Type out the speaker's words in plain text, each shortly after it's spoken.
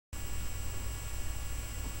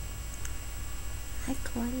Hi,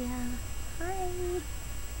 Clawdia. Hi.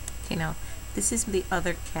 Okay, now this is the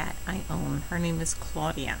other cat I own. Her name is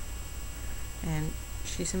Clawdia, and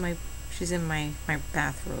she's in my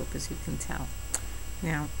bathrobe, as you can tell.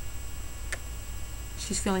 Now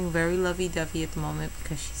she's feeling very lovey-dovey at the moment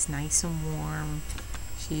because she's nice and warm.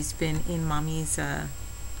 She's been in mommy's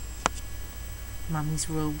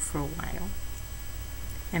robe for a while.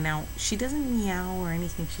 And now she doesn't meow or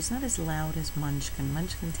anything. She's not as loud as Munchkin.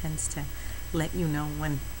 Munchkin tends to let you know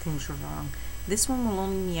when things are wrong. This one will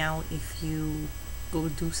only meow if you go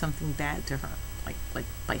do something bad to her, like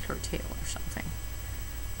bite her tail or something.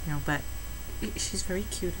 You know, but she's very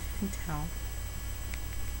cute, as you can tell.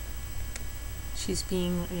 She's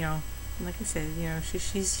being, you know, like I said, you know, she's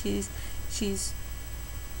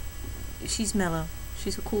mellow.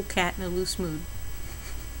 She's a cool cat in a loose mood.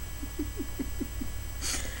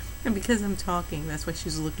 And because I'm talking, that's why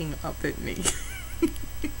she's looking up at me.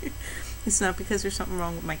 It's not because there's something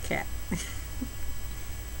wrong with my cat.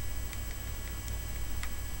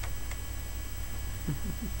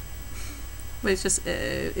 But it's just,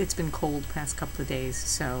 it's been cold the past couple of days,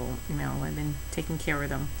 so, you know, I've been taking care of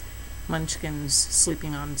them. Munchkin's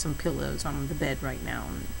sleeping on some pillows on the bed right now,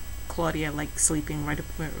 and Clawdia likes sleeping right up,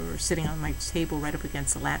 or sitting on my table right up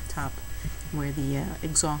against the laptop where the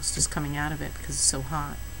exhaust is coming out of it because it's so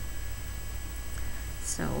hot.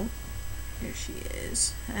 So here she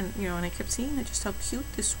is, and you know, and I kept seeing just how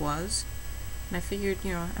cute this was, and I figured,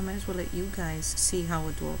 you know, I might as well let you guys see how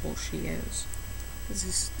adorable she is. This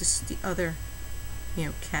is the other, you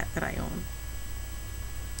know, cat that I own.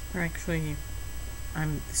 Or actually,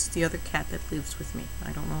 this is the other cat that lives with me.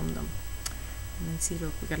 I don't own them. And then see,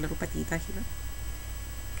 look, we got a little patita here.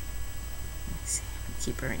 Let's see, I'm gonna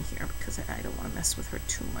keep her in here because I don't want to mess with her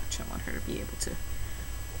too much. I want her to be able to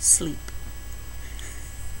sleep.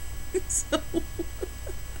 So,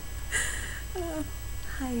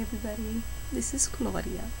 hi everybody, this is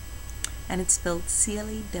Clawdia, and it's spelled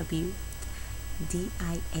C-L-A-W-D-I-A,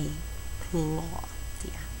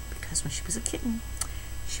 Clawdia, because when she was a kitten,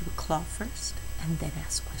 she would claw first and then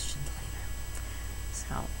ask questions later.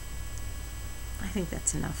 So, I think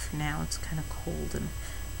that's enough for now. It's kind of cold, and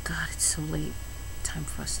God, it's so late. Time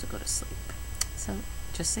for us to go to sleep. So,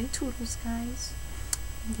 just say toodles, guys.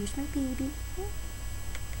 And here's my baby.